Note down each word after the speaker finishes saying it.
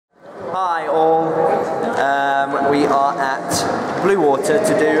Hi all, we are at Bluewater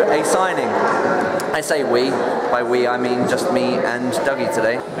to do a signing. I say we, by we I mean just me and Dougie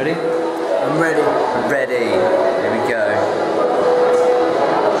today. Ready? I'm ready. Ready, here we go.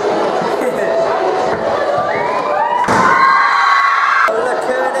 Oh, look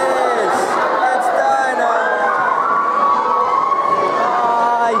who it is! It's Dino!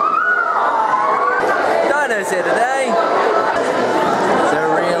 Hi! Dino's here today! The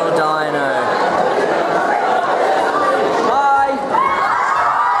real Dino. Hi!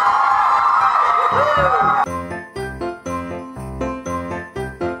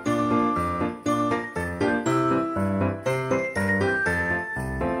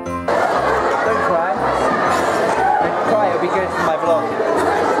 Don't cry. Don't cry, it'll be good for my vlog.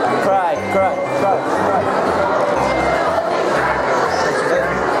 Cry, cry, cry, cry.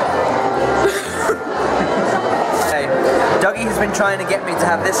 Hey, Dougie has been trying to get me to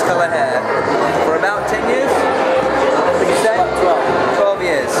have this colour hair for about 10 years? Would you say? About 12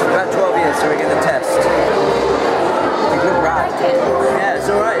 years. About 12 years, so we're going to test. You look right. Yeah, it's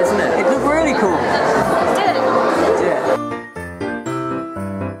alright, isn't it? It looked really cool. Did it? Yeah.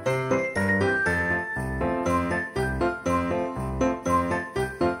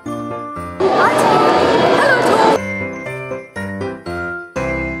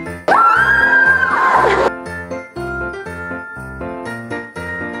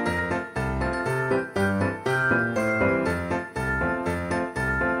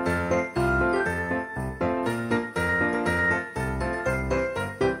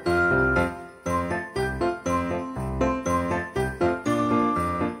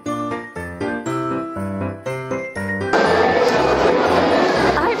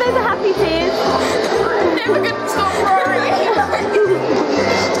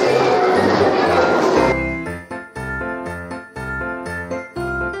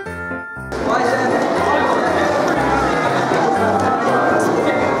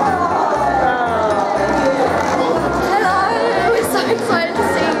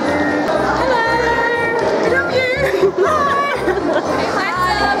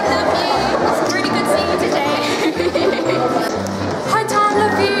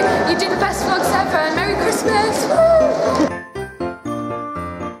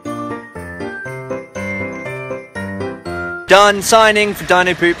 Done, signing for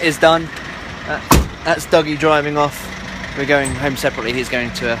Dino Poop is done. That's Dougie driving off. We're going home separately. He's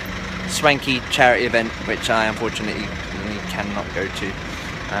going to a swanky charity event, which I unfortunately cannot go to.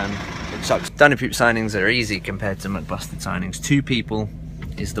 It sucks. Dino Poop signings are easy compared to McBusted signings. 2 people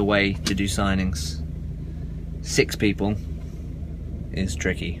is the way to do signings. 6 people is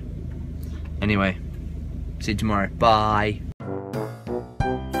tricky. Anyway, see you tomorrow. Bye.